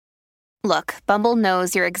Look, Bumble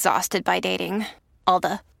knows you're exhausted by dating. All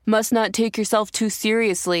the must not take yourself too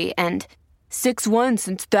seriously and 6'1"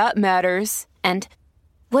 since that matters. And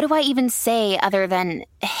what do I even say other than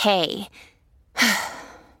hey?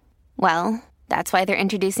 Well, that's why they're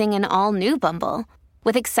introducing an all-new Bumble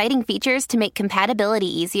with exciting features to make compatibility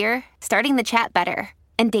easier, starting the chat better,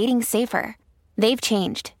 and dating safer. They've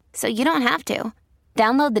changed, so you don't have to.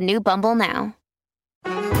 Download the new Bumble now.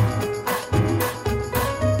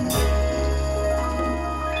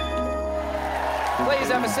 Please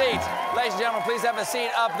have a seat. Ladies and gentlemen, please have a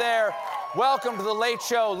seat up there. Welcome to The Late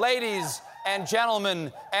Show, ladies and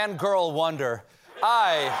gentlemen and girl wonder.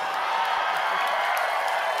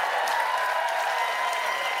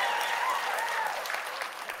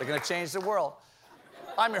 They're going to change the world.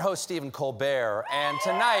 I'm your host, Stephen Colbert, and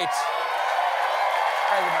tonight...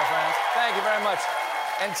 Thank you, my friends. Thank you very much.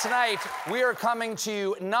 And tonight, we are coming to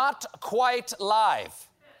you not quite live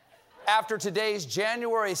after today's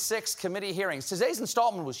January 6th committee hearings. Today's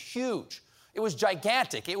installment was huge. It was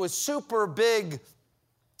gigantic. It was super big.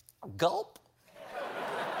 Gulp?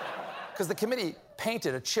 Because the committee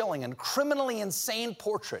painted a chilling and criminally insane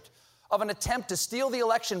portrait of an attempt to steal the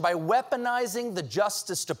election by weaponizing the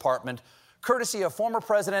Justice Department, courtesy of former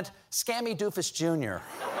President Scammy Doofus Jr.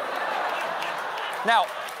 Now,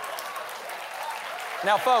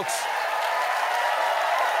 folks,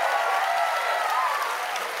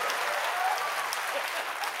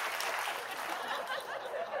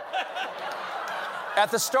 at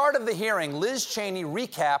the start of the hearing, Liz Cheney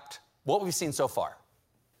recapped what we've seen so far.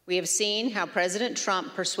 We have seen how President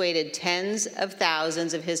Trump persuaded tens of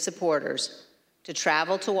thousands of his supporters to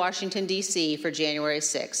travel to Washington, D.C. for January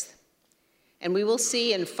 6th. And we will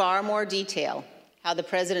see in far more detail how the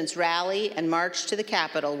president's rally and march to the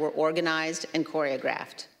Capitol were organized and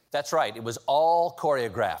choreographed. That's right, it was all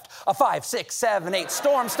choreographed. A 5, 6, 7, 8,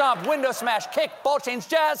 storm stomp, window smash, kick, ball change,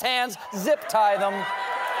 jazz hands, zip tie them.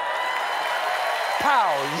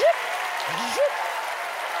 Pow, zip, zip.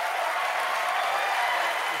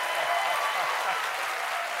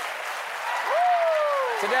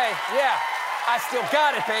 Today, yeah, I still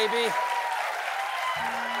got it, baby.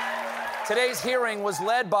 Today's hearing was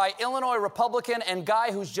led by Illinois Republican and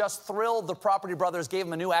guy who's just thrilled the Property Brothers gave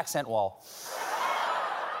him a new accent wall,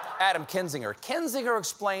 Adam Kinzinger. Kinzinger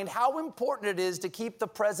explained how important it is to keep the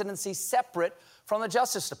presidency separate from the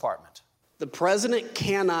Justice Department. The president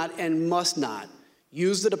cannot and must not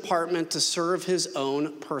use the department to serve his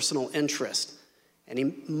own personal interest, and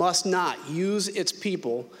he must not use its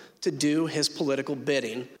people to do his political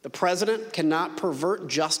bidding. The president cannot pervert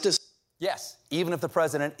justice. Yes, even if the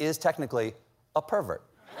president is technically a pervert.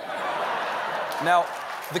 Now,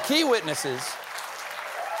 the key witnesses,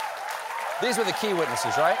 these were the key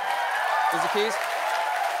witnesses, right? These are the keys?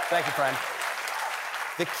 Thank you, friend.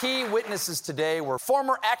 The key witnesses today were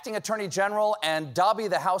former acting attorney general and Dobby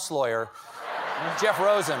the House lawyer, Jeff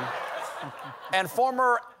Rosen, and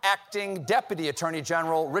former acting deputy attorney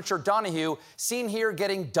general Richard Donahue, seen here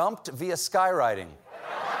getting dumped via skywriting.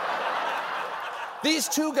 These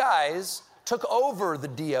two guys took over the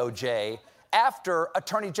DOJ after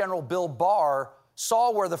Attorney General Bill Barr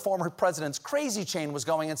saw where the former president's crazy chain was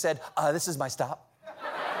going and said, this is my stop.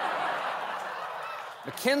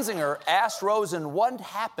 Kinzinger asked Rosen what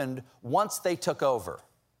happened once they took over.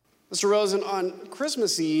 Mr. Rosen, on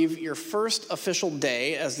Christmas Eve, your first official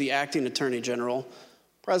day as the acting attorney general,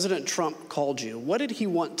 President Trump called you. What did he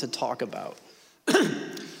want to talk about?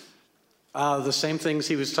 The same things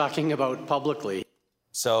he was talking about publicly.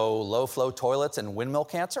 So, low-flow toilets and windmill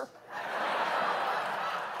cancer?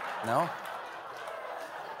 No?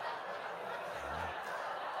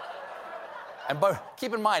 But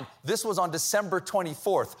keep in mind, this was on December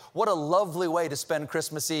 24th. What a lovely way to spend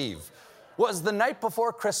Christmas Eve. Was the night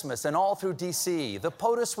before Christmas, and all through D.C., the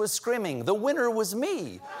POTUS was screaming, the winner was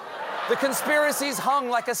me. The conspiracies hung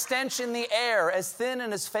like a stench in the air, as thin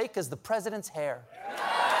and as fake as the president's hair.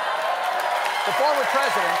 The former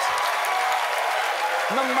president,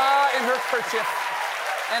 Mama in her kerchief,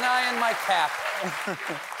 and I in my cap.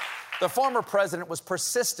 The former president was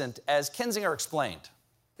persistent, as Kinzinger explained.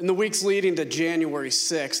 In the weeks leading to January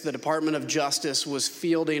 6th, the Department of Justice was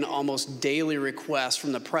fielding almost daily requests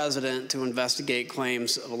from the president to investigate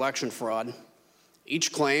claims of election fraud.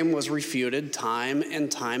 Each claim was refuted time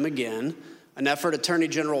and time again, an effort Attorney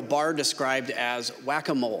General Barr described as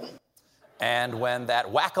whack-a-mole. And when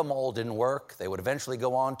that whack-a-mole didn't work, they would eventually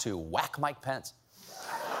go on to whack Mike Pence.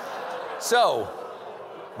 So,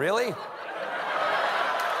 really?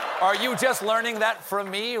 Are you just learning that from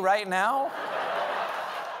me right now?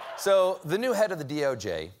 So, the new head of the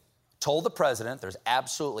DOJ told the president there's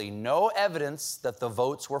absolutely no evidence that the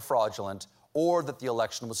votes were fraudulent or that the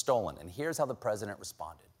election was stolen. And here's how the president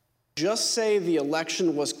responded. Just say the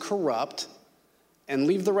election was corrupt and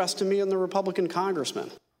leave the rest to me and the Republican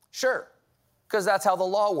congressman. Sure, because that's how the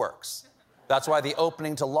law works. That's why the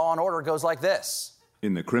opening to Law and Order goes like this.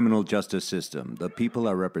 In the criminal justice system, the people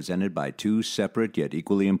are represented by two separate yet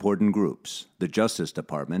equally important groups. The Justice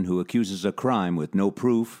Department, who accuses a crime with no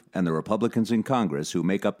proof, and the Republicans in Congress who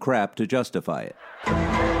make up crap to justify it.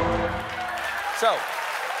 So,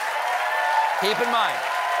 keep in mind,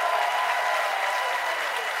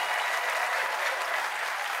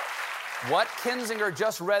 what Kinzinger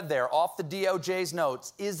just read there off the DOJ's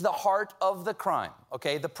notes is the heart of the crime,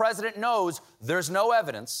 okay? The president knows there's no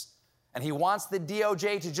evidence, and he wants the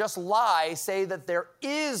DOJ to just lie, say that there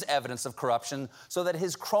is evidence of corruption so that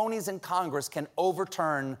his cronies in Congress can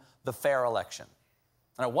overturn the fair election.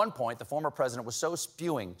 And at one point, the former president was so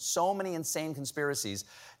spewing so many insane conspiracies,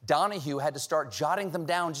 Donahue had to start jotting them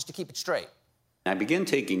down just to keep it straight. I began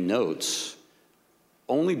taking notes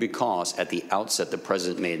only because at the outset the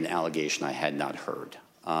president made an allegation I had not heard.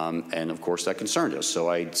 And of course that concerned us. So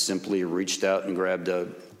I simply reached out and grabbed a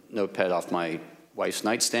notepad off my wife's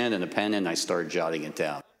nightstand and a pen, and I started jotting it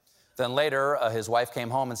down. Then later, his wife came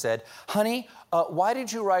home and said, honey, why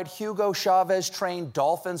did you write Hugo Chavez-trained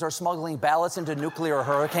dolphins are smuggling ballots into nuclear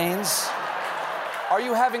hurricanes? Are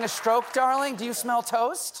you having a stroke, darling? Do you smell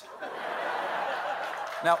toast?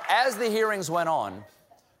 Now, as the hearings went on,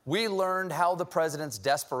 we learned how the president's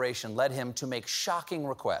desperation led him to make shocking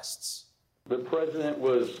requests. The president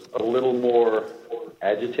was a little more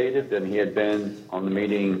agitated than he had been in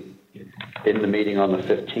the meeting on the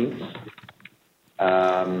 15th.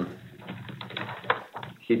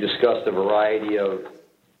 He discussed a variety of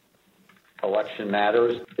election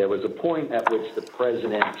matters. There was a point at which the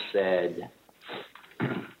president said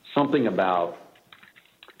something about,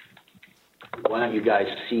 why don't you guys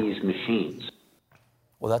seize machines?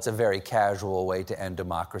 Well, that's a very casual way to end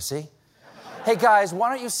democracy. Hey, guys, why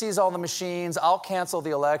don't you seize all the machines? I'll cancel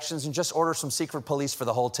the elections and just order some secret police for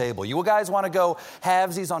the whole table. You guys want to go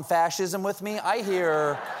halvesies on fascism with me? I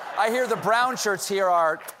hear the brown shirts here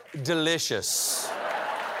are delicious.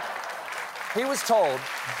 He was told...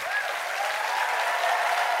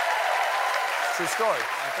 True story.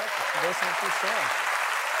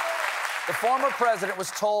 The former president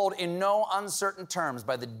was told in no uncertain terms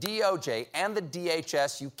by the DOJ and the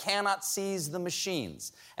DHS, you cannot seize the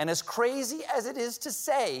machines. And as crazy as it is to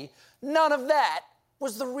say, none of that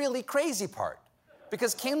was the really crazy part.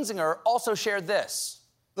 Because Kinzinger also shared this.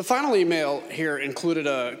 The final email here included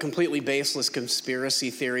a completely baseless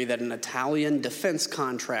conspiracy theory that an Italian defense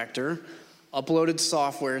contractor uploaded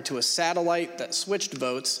software to a satellite that switched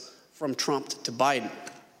votes from Trump to Biden.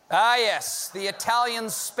 Ah, yes, the Italian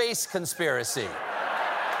space conspiracy.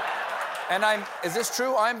 And is this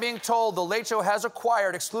true? I'm being told the Late Show has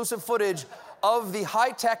acquired exclusive footage of the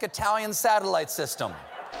high-tech Italian satellite system.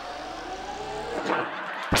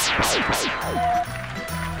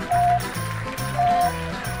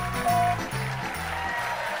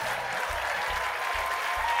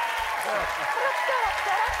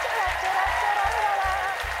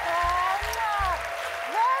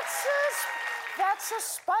 That's a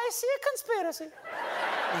spicy conspiracy.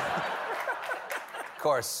 Of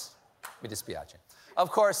course, mi dispiace.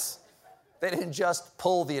 Of course, they didn't just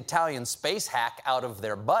pull the Italian space hack out of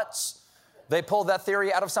their butts. They pulled that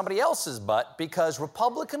theory out of somebody else's butt because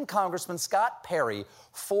Republican Congressman Scott Perry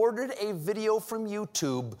forwarded a video from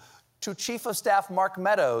YouTube to Chief of Staff Mark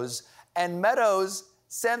Meadows, and Meadows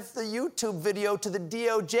sent the YouTube video to the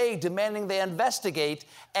DOJ demanding they investigate,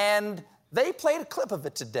 and they played a clip of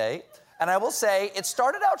it today. And I will say, it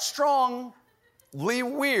started out strongly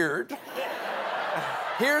weird.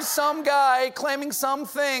 Here's some guy claiming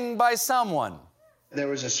something by someone. There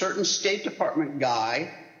was a certain State Department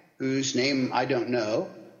guy whose name I don't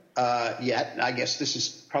know yet. I guess this is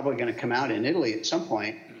probably going to come out in Italy at some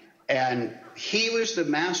point. And he was the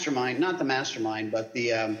mastermind, not the mastermind, but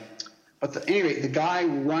anyway, the guy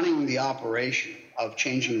running the operation of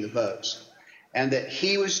changing the votes. And that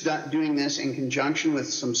he was doing this in conjunction with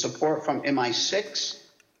some support from MI6,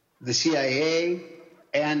 the CIA,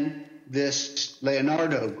 and this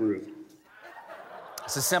Leonardo group.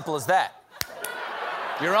 It's as simple as that.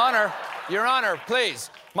 Your Honor, please.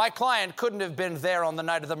 My client couldn't have been there on the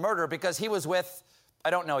night of the murder because he was with, I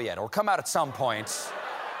don't know yet, or come out at some point.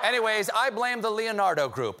 Anyways, I blame the Leonardo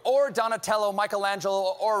group, or Donatello,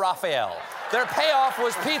 Michelangelo, or Raphael. Their payoff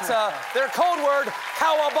was pizza. Their code word,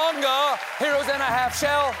 cowabunga, heroes in a half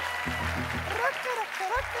shell.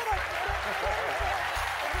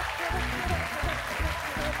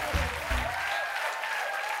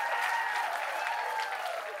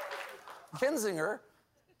 Kinzinger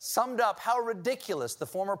summed up how ridiculous the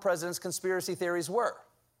former president's conspiracy theories were.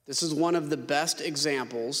 This is one of the best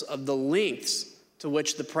examples of the lengths to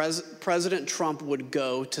which the President Trump would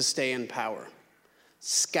go to stay in power.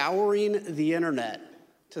 Scouring the internet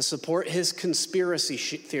to support his conspiracy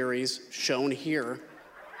theories, shown here,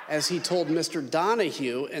 as he told Mr.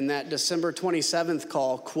 Donahue in that December 27th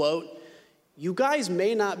call, quote, "You guys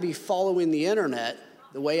may not be following the internet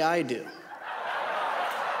the way I do."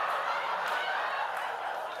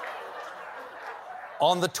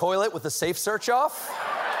 On the toilet with the safe search off?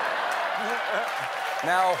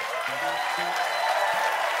 Now,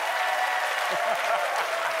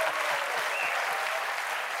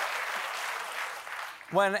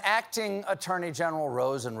 when acting Attorney General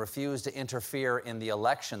Rosen refused to interfere in the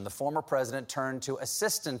election, the former president turned to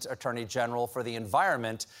Assistant Attorney General for the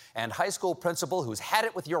Environment and high school principal who's had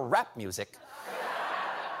it with your rap music,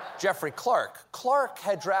 Jeffrey Clark. Clark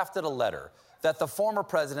had drafted a letter that the former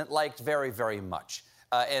president liked very, very much.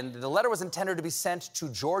 And the letter was intended to be sent to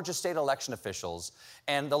Georgia state election officials.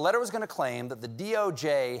 And the letter was going to claim that the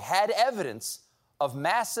DOJ had evidence of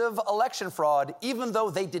massive election fraud, even though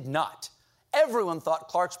they did not. Everyone thought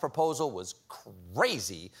Clark's proposal was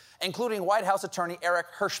crazy, including White House attorney Eric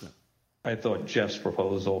Hirschman. I thought Jeff's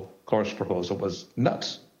proposal, Clark's proposal, was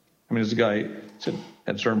nuts. I mean, as a guy said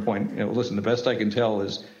at a certain point, listen, the best I can tell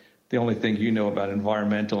is the only thing you know about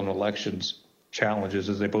environmental and elections challenges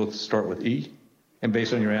is they both start with E. And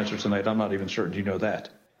based on your answer tonight, I'm not even certain you know that.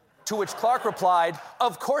 To which Clark replied,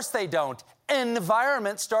 of course they don't.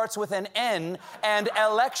 Environment starts with an N, and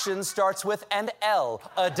election starts with an L.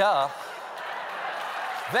 Duh.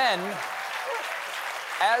 Then,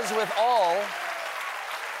 as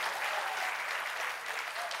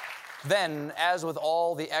with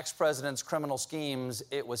all the ex-president's criminal schemes,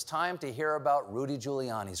 it was time to hear about Rudy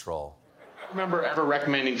Giuliani's role. I don't remember ever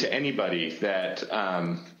recommending to anybody that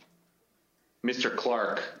Mr.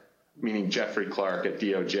 Clark, meaning Jeffrey Clark at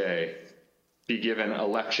DOJ, be given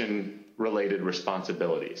election-related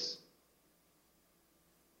responsibilities.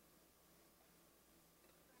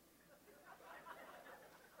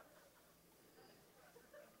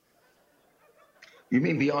 You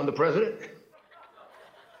mean beyond the president?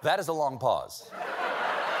 That is a long pause.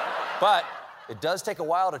 But it does take a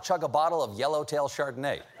while to chug a bottle of Yellowtail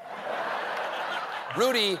Chardonnay.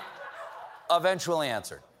 Rudy eventually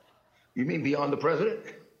answered. You mean beyond the president?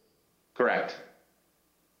 Correct.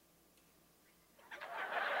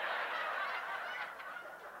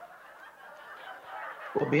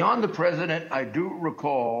 Well, beyond the president, I do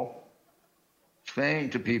recall saying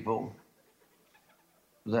to people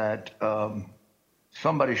that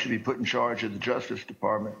somebody should be put in charge of the Justice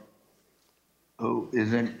Department who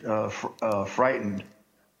isn't frightened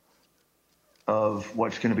of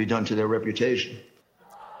what's going to be done to their reputation.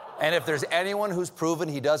 And if there's anyone who's proven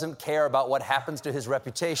he doesn't care about what happens to his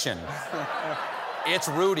reputation, it's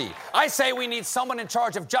Rudy. I say we need someone in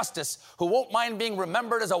charge of justice who won't mind being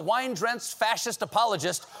remembered as a wine-drenched fascist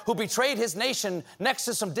apologist who betrayed his nation next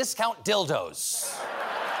to some discount dildos.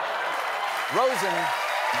 Rosen,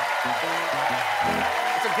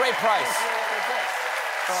 it's a great price.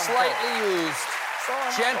 Slightly used,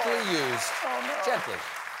 gently used, gently.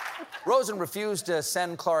 Rosen refused to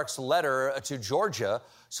send Clark's letter to Georgia,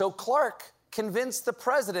 so Clark convinced the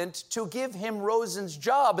president to give him Rosen's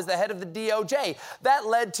job as the head of the DOJ. That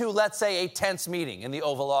led to, let's say, a tense meeting in the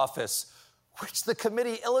Oval Office, which the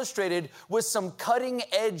committee illustrated with some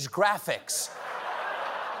cutting-edge graphics.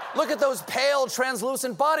 Look at those pale,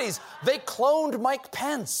 translucent bodies. They cloned Mike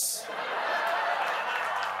Pence.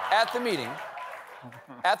 At the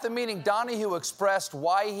meeting, Donahue expressed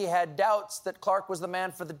why he had doubts that Clark was the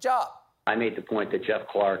man for the job. I made the point that Jeff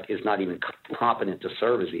Clark is not even competent to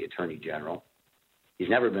serve as the Attorney General. He's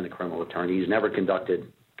never been a criminal attorney. He's never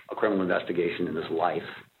conducted a criminal investigation in his life.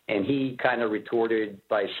 And he kind of retorted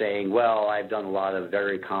by saying, well, I've done a lot of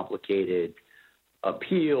very complicated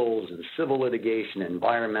appeals and civil litigation,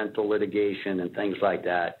 environmental litigation, and things like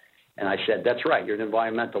that. And I said, that's right, you're an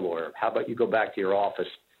environmental lawyer. How about you go back to your office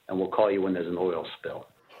and we'll call you when there's an oil spill.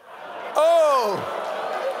 Oh,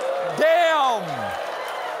 damn!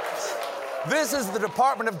 This is the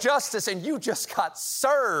Department of Justice, and you just got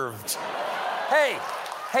served. Hey,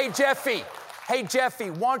 Jeffy,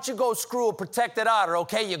 why don't you go screw a protected otter,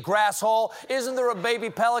 okay, you grasshole? Isn't there a baby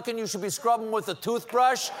pelican you should be scrubbing with a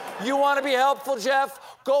toothbrush? You want to be helpful,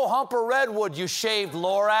 Jeff? Go hump a redwood, you shaved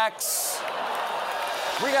Lorax.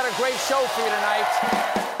 We got a great show for you tonight.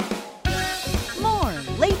 More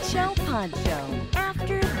Late Show Pod Show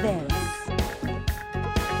after this.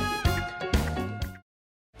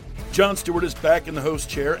 Jon Stewart is back in the host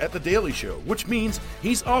chair at The Daily Show, which means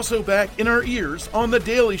he's also back in our ears on The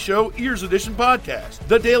Daily Show Ears Edition podcast.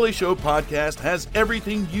 The Daily Show podcast has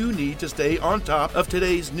everything you need to stay on top of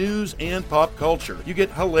today's news and pop culture. You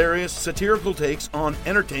get hilarious, satirical takes on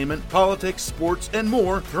entertainment, politics, sports, and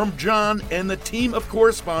more from Jon and the team of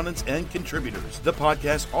correspondents and contributors. The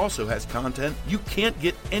podcast also has content you can't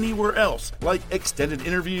get anywhere else, like extended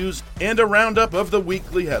interviews and a roundup of the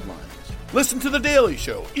weekly headlines. Listen to The Daily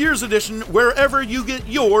Show, Ears Edition, wherever you get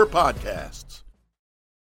your podcasts.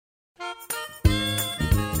 Hey,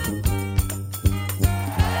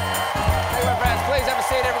 my friends, please have a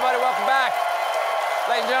seat, everybody. Welcome back.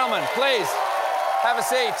 Ladies and gentlemen, please have a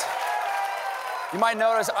seat. You might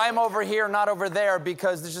notice I'm over here, not over there,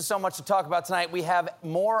 because there's just so much to talk about tonight. We have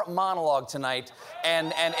more monologue tonight,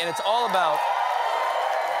 and it's all about...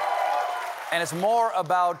 And it's more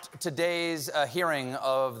about today's hearing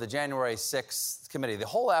of the January 6th committee. The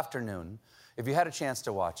whole afternoon, if you had a chance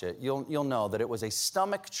to watch it, you'll know that it was a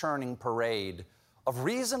stomach-churning parade of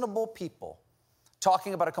reasonable people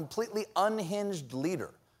talking about a completely unhinged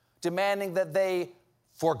leader, demanding that they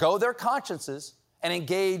forego their consciences and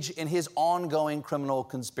engage in his ongoing criminal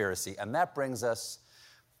conspiracy. And that brings us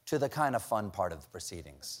to the kind of fun part of the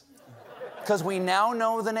proceedings. Because we now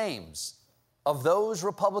know the names of those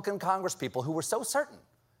Republican congresspeople who were so certain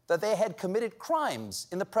that they had committed crimes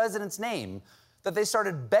in the president's name that they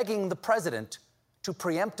started begging the president to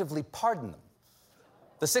preemptively pardon them.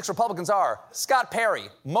 The 6 Republicans are Scott Perry,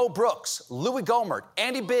 Mo Brooks, Louis Gohmert,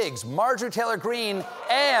 Andy Biggs, Marjorie Taylor Greene,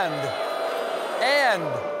 and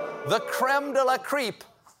the creme de la creep,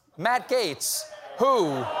 Matt Gaetz,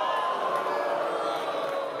 who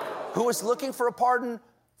is looking for a pardon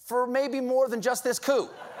for maybe more than just this coup.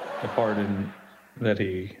 The pardon that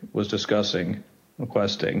he was discussing,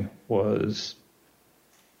 requesting, was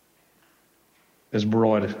as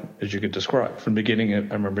broad as you could describe. From the beginning, I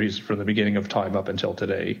remember he's from the beginning of time up until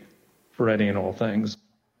today, for any and all things.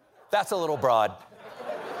 That's a little broad.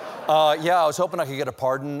 Yeah, I was hoping I could get a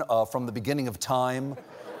pardon from the beginning of time,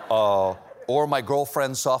 or my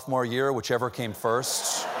girlfriend's sophomore year, whichever came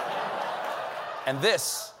first. And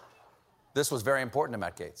this was very important to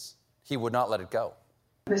Matt Gaetz. He would not let it go.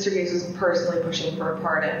 Mr. Gaetz was personally pushing for a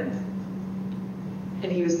pardon,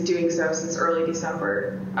 and he was doing so since early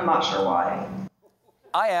December. I'm not sure why.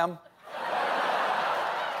 I am.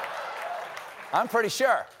 I'm pretty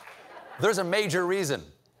sure. There's a major reason,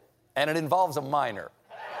 and it involves a minor.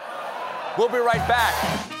 We'll be right back.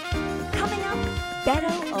 Coming up,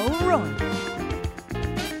 Beto O'Rourke.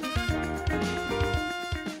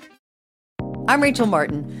 I'm Rachel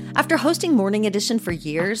Martin. After hosting Morning Edition for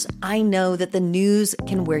years, I know that the news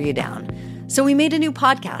can wear you down. So we made a new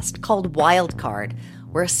podcast called Wild Card,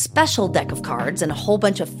 where a special deck of cards and a whole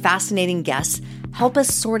bunch of fascinating guests help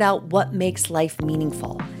us sort out what makes life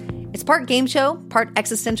meaningful. It's part game show, part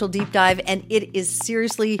existential deep dive, and it is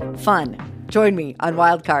seriously fun. Join me on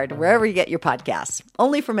Wild Card, wherever you get your podcasts,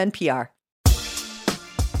 only from NPR.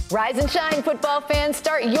 Rise and shine, football fans.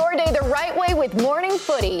 Start your day the right way with Morning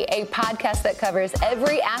Footy, a podcast that covers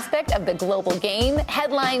every aspect of the global game,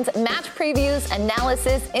 headlines, match previews,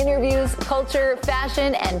 analysis, interviews, culture,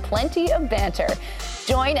 fashion, and plenty of banter.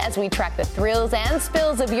 Join as we track the thrills and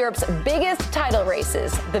spills of Europe's biggest title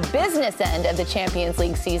races, the business end of the Champions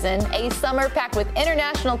League season, a summer packed with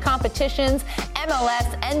international competitions,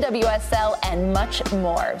 MLS, NWSL, and much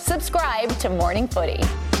more. Subscribe to Morning Footy.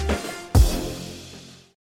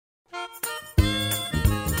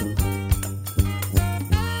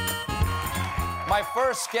 My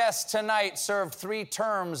first guest tonight served 3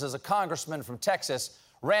 terms as a congressman from Texas,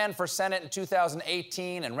 ran for Senate in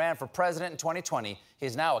 2018, and ran for president in 2020. He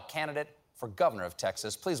is now a candidate for governor of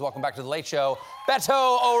Texas. Please welcome back to The Late Show,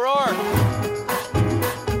 Beto O'Rourke.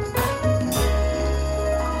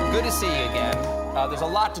 Good to see you again. There's a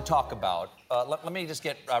lot to talk about. Let me just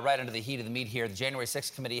get right into the heat of the meat here. The January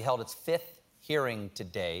 6th committee held its 5th hearing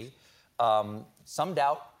today. Some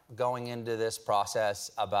doubt going into this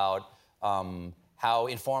process about how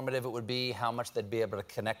informative it would be, how much they'd be able to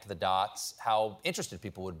connect the dots, how interested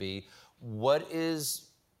people would be. What is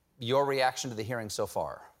your reaction to the hearing so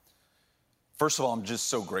far? First of all, I'm just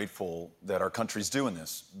so grateful that our country's doing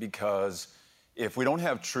this, because if we don't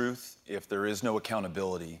have truth, if there is no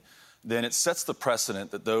accountability, then it sets the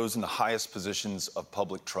precedent that those in the highest positions of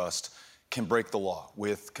public trust can break the law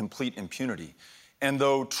with complete impunity. And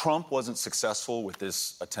though Trump wasn't successful with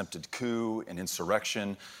this attempted coup and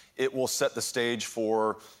insurrection, it will set the stage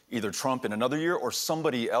for either Trump in another year or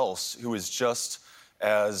somebody else who is just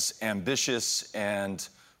as ambitious and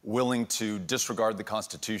willing to disregard the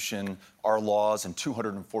Constitution, our laws, and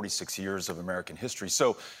 246 years of American history.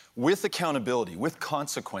 So with accountability, with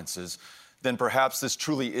consequences, then perhaps this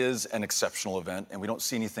truly is an exceptional event, and we don't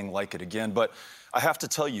see anything like it again. But I have to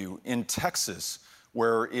tell you, in Texas,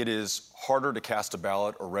 where it is harder to cast a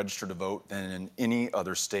ballot or register to vote than in any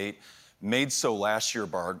other state, made so last year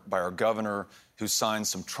by our governor, who signed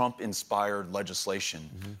some Trump-inspired legislation.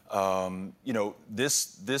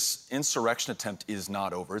 This insurrection attempt is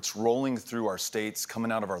not over. It's rolling through our states,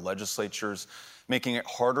 coming out of our legislatures, making it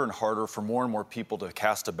harder and harder for more and more people to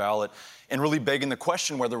cast a ballot, and really begging the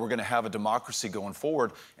question whether we're going to have a democracy going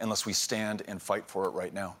forward unless we stand and fight for it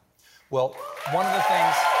right now. Well, one of the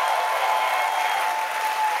things...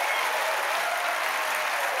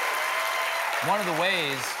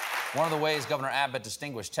 One of the ways Governor Abbott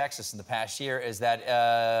distinguished Texas in the past year is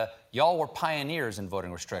that y'all were pioneers in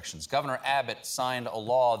voting restrictions. Governor Abbott signed a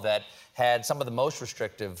law that had some of the most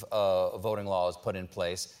restrictive voting laws put in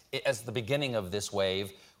place as the beginning of this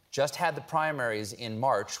wave. Just had the primaries in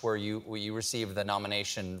March, where you received the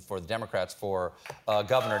nomination for the Democrats for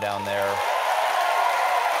governor down there.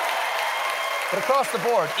 But across the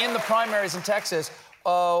board, in the primaries in Texas,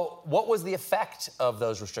 what was the effect of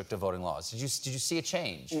those restrictive voting laws? Did you see a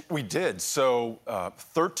change? We did. So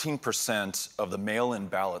 13% of the mail-in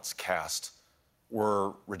ballots cast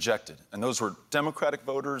were rejected. And those were Democratic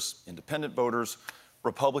voters, independent voters,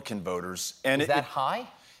 Republican voters. And is that high?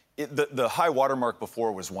 The high watermark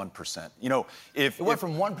before was 1%. It went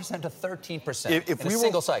from 1% to 13% in a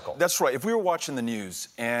single cycle. That's right. If we were watching the news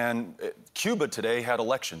and Cuba today had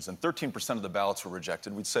elections and 13% of the ballots were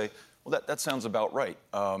rejected, we'd say, well, that sounds about right.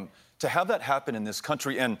 To have that happen in this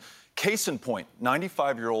country, and case in point,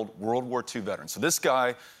 95-year-old World War II veteran. So this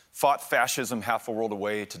guy fought fascism half a world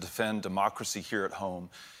away to defend democracy here at home.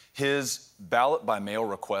 His ballot by mail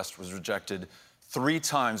request was rejected 3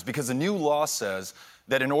 times because the new law says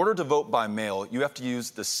that in order to vote by mail, you have to use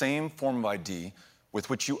the same form of ID with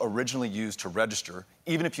which you originally used to register,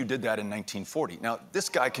 even if you did that in 1940. Now, this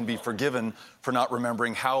guy can be forgiven for not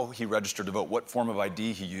remembering how he registered to vote, what form of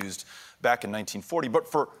ID he used back in 1940. But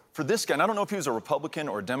for this guy, and I don't know if he was a Republican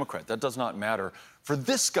or a Democrat, that does not matter. For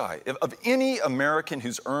this guy, of any American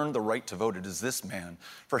who's earned the right to vote, it is this man.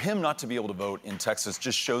 For him not to be able to vote in Texas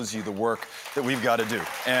just shows you the work that we've got to do.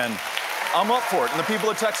 And I'm up for it, and the people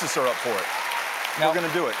of Texas are up for it. Now, we're going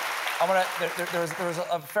to do it. There was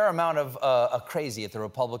a fair amount of crazy at the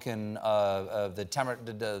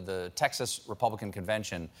the Texas Republican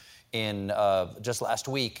Convention in just last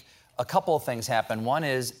week. A couple of things happened. One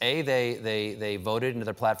is, they voted into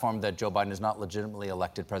their platform that Joe Biden is not legitimately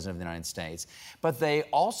elected president of the United States. But they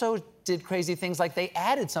also did crazy things like they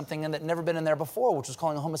added something in that had never been in there before, which was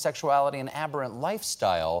calling homosexuality an aberrant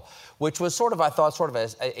lifestyle, which was I thought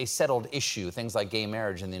a settled issue. Things like gay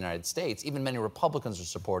marriage in the United States. Even many Republicans are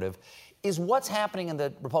supportive. Is what's happening in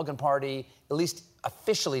the Republican Party, at least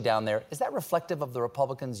officially down there, is that reflective of the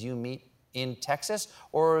Republicans you meet in Texas,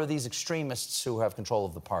 or are these extremists who have control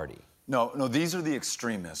of the party? No, these are the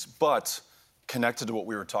extremists, but connected to what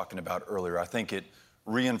we were talking about earlier, I think it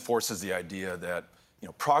reinforces the idea that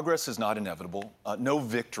progress is not inevitable. No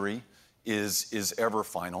victory is ever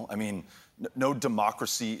final. I mean, no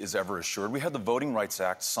democracy is ever assured. We had the Voting Rights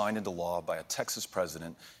Act signed into law by a Texas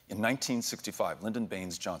president in 1965, Lyndon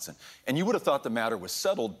Baines Johnson. And you would have thought the matter was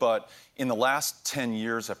settled, but in the last 10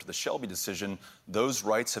 years after the Shelby decision, those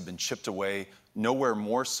rights have been chipped away, nowhere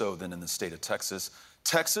more so than in the state of Texas.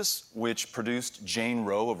 Texas, which produced Jane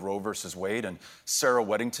Roe of Roe versus Wade and Sarah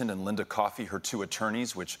Weddington and Linda Coffey, her 2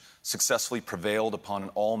 attorneys, which successfully prevailed upon an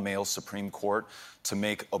all-male Supreme Court to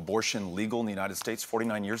make abortion legal in the United States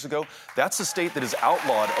 49 years ago. That's a state that has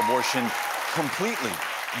outlawed abortion completely,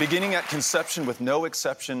 beginning at conception with no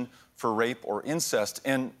exception for rape or incest.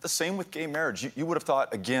 And the same with gay marriage. You would have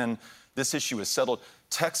thought, again, this issue is settled.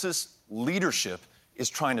 Texas leadership is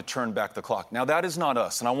trying to turn back the clock. Now, that is not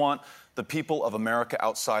us, and I want the people of America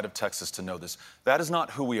outside of Texas to know this. That is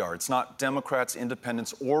not who we are. It's not Democrats,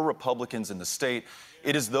 independents, or Republicans in the state.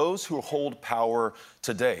 It is those who hold power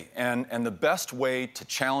today. And the best way to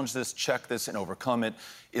challenge this, check this, and overcome it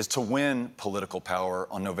is to win political power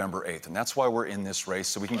on November 8th. And that's why we're in this race,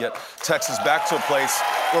 so we can get Texas back to a place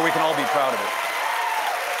where we can all be proud of it.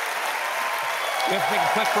 We have to take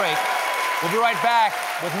a quick break. We'll be right back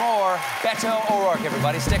with more Beto O'Rourke,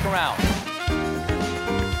 everybody. Stick around.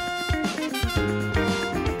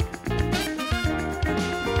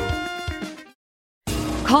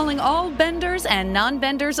 Calling all benders and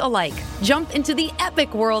non-benders alike. Jump into the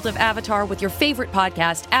epic world of Avatar with your favorite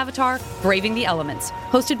podcast, Avatar: Braving the Elements.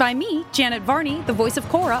 Hosted by me, Janet Varney, the voice of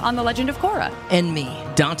Korra on The Legend of Korra. And me,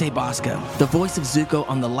 Dante Bosco, the voice of Zuko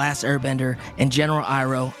on The Last Airbender and General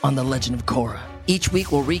Iroh on The Legend of Korra. Each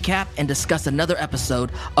week we'll recap and discuss another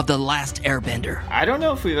episode of The Last Airbender. I don't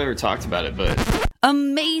know if we've ever talked about it, but...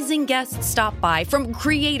 Amazing guests stop by, from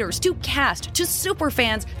creators to cast to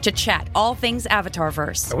superfans to chat all things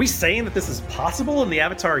Avatarverse. Are we saying that this is possible in the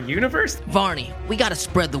Avatar universe? Varney, we gotta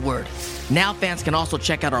spread the word. Now fans can also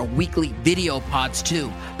check out our weekly video pods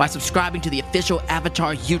too by subscribing to the official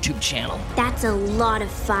Avatar YouTube channel. That's a lot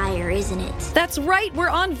of fire, isn't it? That's right, we're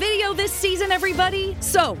on video this season, everybody!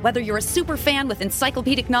 So, whether you're a super fan with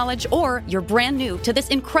encyclopedic knowledge or you're brand new to this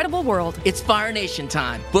incredible world, it's Fire Nation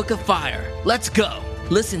time. Book of Fire. Let's go!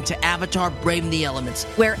 Listen to Avatar: Braving the Elements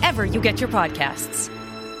wherever you get your podcasts.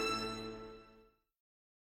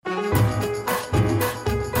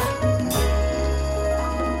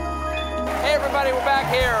 Hey, everybody, we're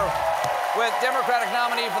back here with Democratic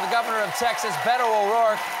nominee for the governor of Texas, Beto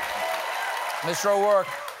O'Rourke. Mr. O'Rourke,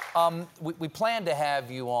 we planned to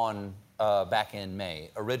have you on back in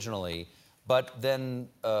May originally, but then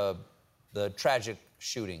the tragic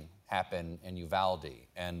shooting happened in Uvalde,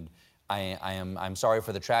 and I'm sorry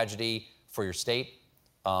for the tragedy for your state,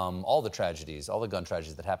 all the tragedies, all the gun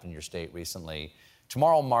tragedies that happened in your state recently.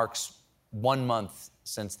 Tomorrow marks 1 month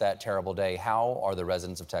since that terrible day. How are the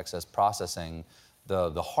residents of Texas processing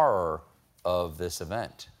the horror of this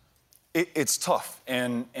event? It's tough,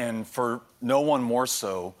 and for no one more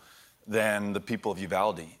so than the people of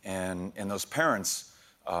Uvalde and those parents.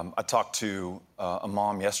 I talked to a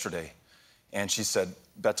mom yesterday, and she said,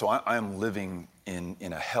 Beto, I am living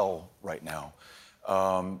in a hell right now.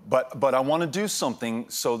 But I want to do something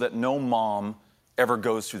so that no mom ever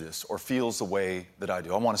goes through this or feels the way that I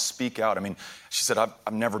do. I want to speak out. I mean, she said,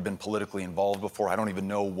 I've never been politically involved before. I don't even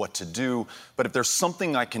know what to do. But if there's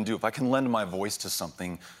something I can do, if I can lend my voice to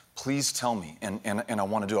something, please tell me. And I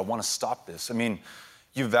want to do it. I want to stop this. I mean,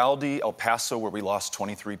 Uvalde, El Paso, where we lost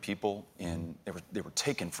 23 people, they were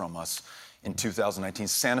taken from us in 2019.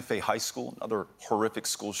 Santa Fe High School, another horrific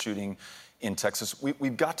school shooting in Texas.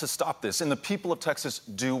 We've got to stop this. And the people of Texas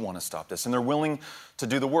do want to stop this. And they're willing to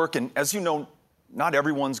do the work. And as you know, not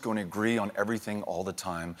everyone's going to agree on everything all the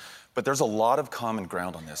time. But there's a lot of common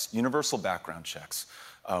ground on this. Universal background checks,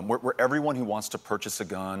 where everyone who wants to purchase a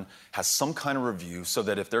gun has some kind of review so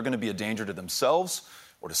that if they're going to be a danger to themselves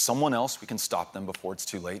or to someone else, we can stop them before it's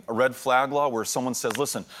too late. A red flag law where someone says,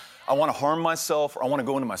 listen, I want to harm myself or I want to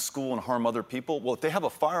go into my school and harm other people. Well, if they have a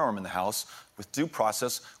firearm in the house, with due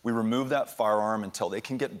process, we remove that firearm until they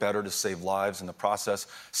can get better to save lives in the process.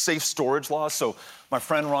 Safe storage laws. So my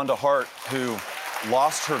friend Rhonda Hart, who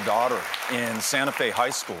lost her daughter in Santa Fe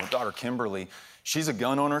High School, her daughter Kimberly, she's a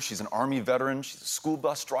gun owner, she's an Army veteran, she's a school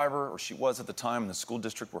bus driver, or she was at the time in the school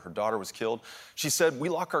district where her daughter was killed. She said, we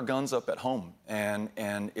lock our guns up at home and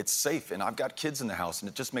it's safe, and I've got kids in the house, and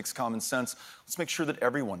it just makes common sense. Let's make sure that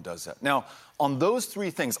everyone does that. Now, on those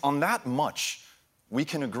three things, on that much, we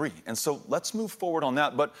can agree. And so let's move forward on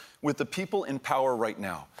that. But with the people in power right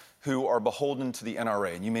now who are beholden to the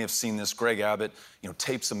NRA, and you may have seen this, Greg Abbott,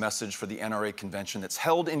 tapes a message for the NRA convention that's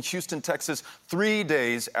held in Houston, Texas, 3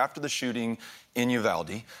 days after the shooting in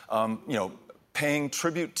Uvalde, paying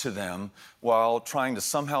tribute to them while trying to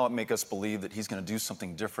somehow make us believe that he's going to do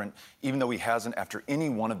something different, even though he hasn't after any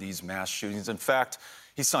one of these mass shootings. In fact,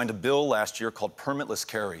 he signed a bill last year called Permitless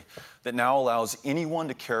Carry that now allows anyone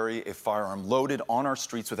to carry a firearm loaded on our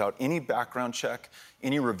streets without any background check,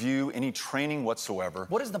 any review, any training whatsoever.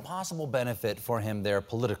 What is the possible benefit for him there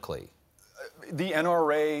politically? The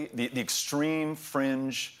NRA, the extreme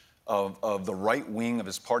fringe of the right wing of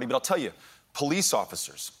his party. But I'll tell you, police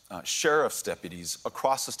officers, sheriff's deputies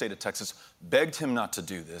across the state of Texas begged him not to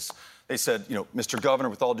do this. They said, Mr. Governor,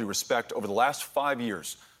 with all due respect, over the last 5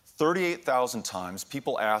 years, 38,000 times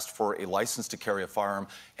people asked for a license to carry a firearm,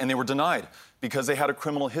 and they were denied because they had a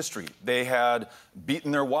criminal history. They had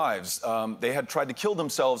beaten their wives. They had tried to kill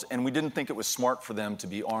themselves, and we didn't think it was smart for them to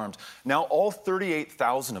be armed. Now, all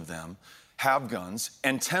 38,000 of them have guns,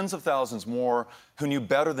 and tens of thousands more who knew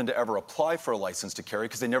better than to ever apply for a license to carry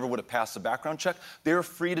because they never would have passed the background check. They're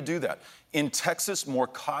free to do that. In Texas, more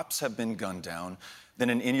cops have been gunned down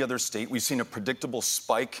than in any other state. We've seen a predictable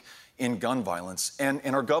spike in gun violence. And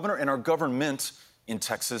our governor and our government in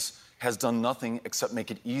Texas has done nothing except make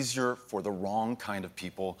it easier for the wrong kind of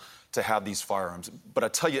people to have these firearms. But I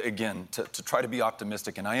tell you again, to try to be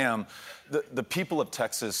optimistic, and I am, the people of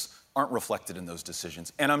Texas aren't reflected in those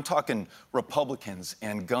decisions. And I'm talking Republicans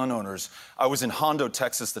and gun owners. I was in Hondo,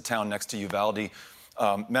 Texas, the town next to Uvalde,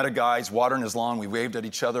 Met a guy, he's watering his lawn. We waved at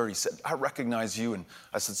each other. He said, I recognize you. And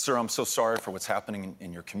I said, sir, I'm so sorry for what's happening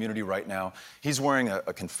in your community right now. He's wearing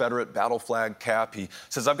a Confederate battle flag cap. He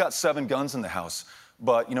says, I've got 7 guns in the house.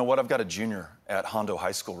 But you know what? I've got a junior at Hondo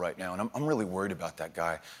High School right now, and I'm really worried about that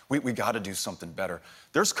guy. We got to do something better.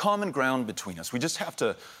 There's common ground between us. We just have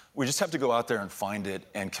to go out there and find it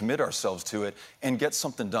and commit ourselves to it and get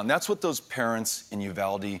something done. That's what those parents in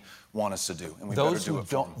Uvalde want us to do, and we better do it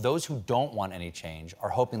for them. Those who don't want any change are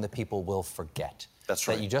hoping that people will forget. That's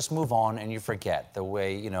right. That you just move on and you forget. The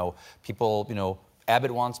way, people, Abbott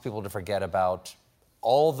wants people to forget about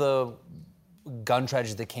all the gun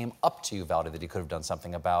tragedy that came up to Uvalde that he could have done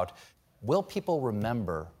something about. Will people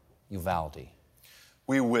remember Uvalde?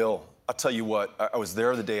 We will. I'll tell you what, I was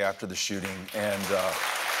there the day after the shooting, and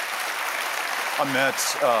I met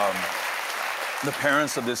the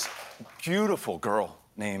parents of this beautiful girl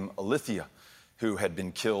named Alithia, who had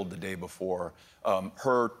been killed the day before.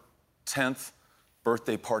 Her 10th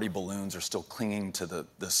birthday party balloons are still clinging to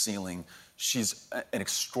the ceiling. She's an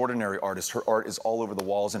extraordinary artist. Her art is all over the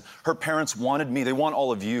walls. And her parents wanted me, they want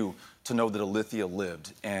all of you to know that Alithia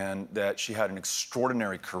lived and that she had an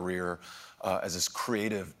extraordinary career as this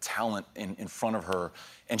creative talent in front of her.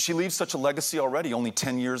 And she leaves such a legacy already, only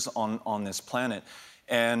 10 years on this planet.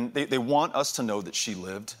 And they want us to know that she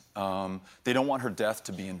lived. They don't want her death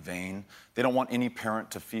to be in vain. They don't want any parent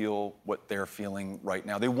to feel what they're feeling right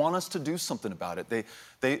now. They want us to do something about it.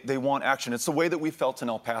 They want action. It's the way that we felt in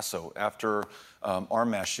El Paso after our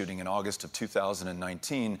mass shooting in August of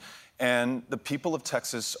 2019. And the people of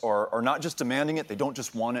Texas are not just demanding it, they don't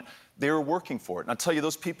just want it, they're working for it. And I'll tell you,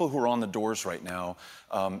 those people who are on the doors right now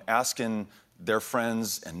asking their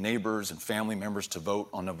friends and neighbors and family members to vote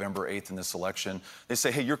on November 8th in this election, they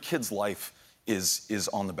say, hey, your kid's life is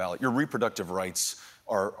on the ballot. Your reproductive rights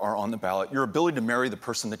are on the ballot. Your ability to marry the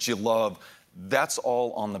person that you love, that's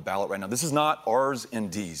all on the ballot right now. This is not R's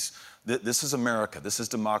and D's. This is America. This is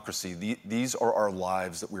democracy. These are our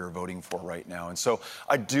lives that we are voting for right now. And so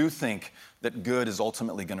I do think that good is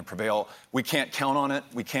ultimately going to prevail. We can't count on it.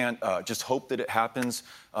 We can't just hope that it happens.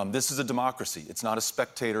 This is a democracy. It's not a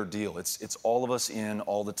spectator deal. It's all of us in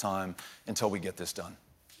all the time until we get this done.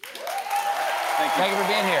 Thank you. Thank you for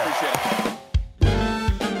being here. Appreciate it.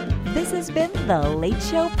 This has been The Late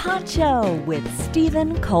Show Pod Show with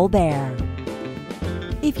Stephen Colbert.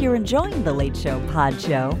 If you're enjoying The Late Show Pod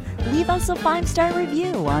Show, leave us a 5-star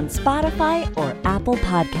review on Spotify or Apple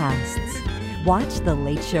Podcasts. Watch The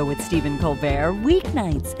Late Show with Stephen Colbert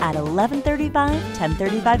weeknights at 11:35,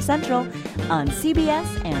 10:35 Central on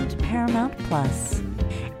CBS and Paramount+.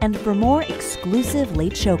 And for more exclusive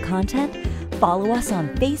Late Show content, follow us on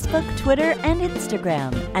Facebook, Twitter, and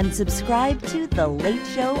Instagram, and subscribe to The Late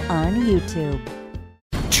Show on YouTube.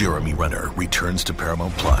 Jeremy Renner returns to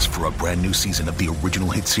Paramount Plus for a brand new season of the original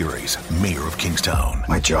hit series, Mayor of Kingstown.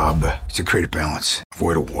 My job is to create a balance,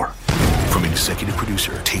 avoid a war. From executive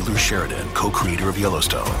producer Taylor Sheridan, co-creator of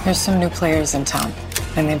Yellowstone. There's some new players in town,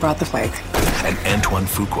 and they brought the plague. And Antoine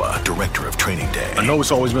Fuqua, director of Training Day. I know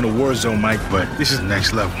it's always been a war zone, Mike, but this is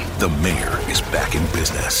next level. The Mayor is back in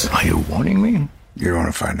business. Are you warning me? You're going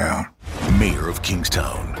to find out. Mayor of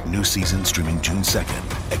Kingstown. New season streaming June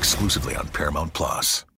 2nd, exclusively on Paramount Plus.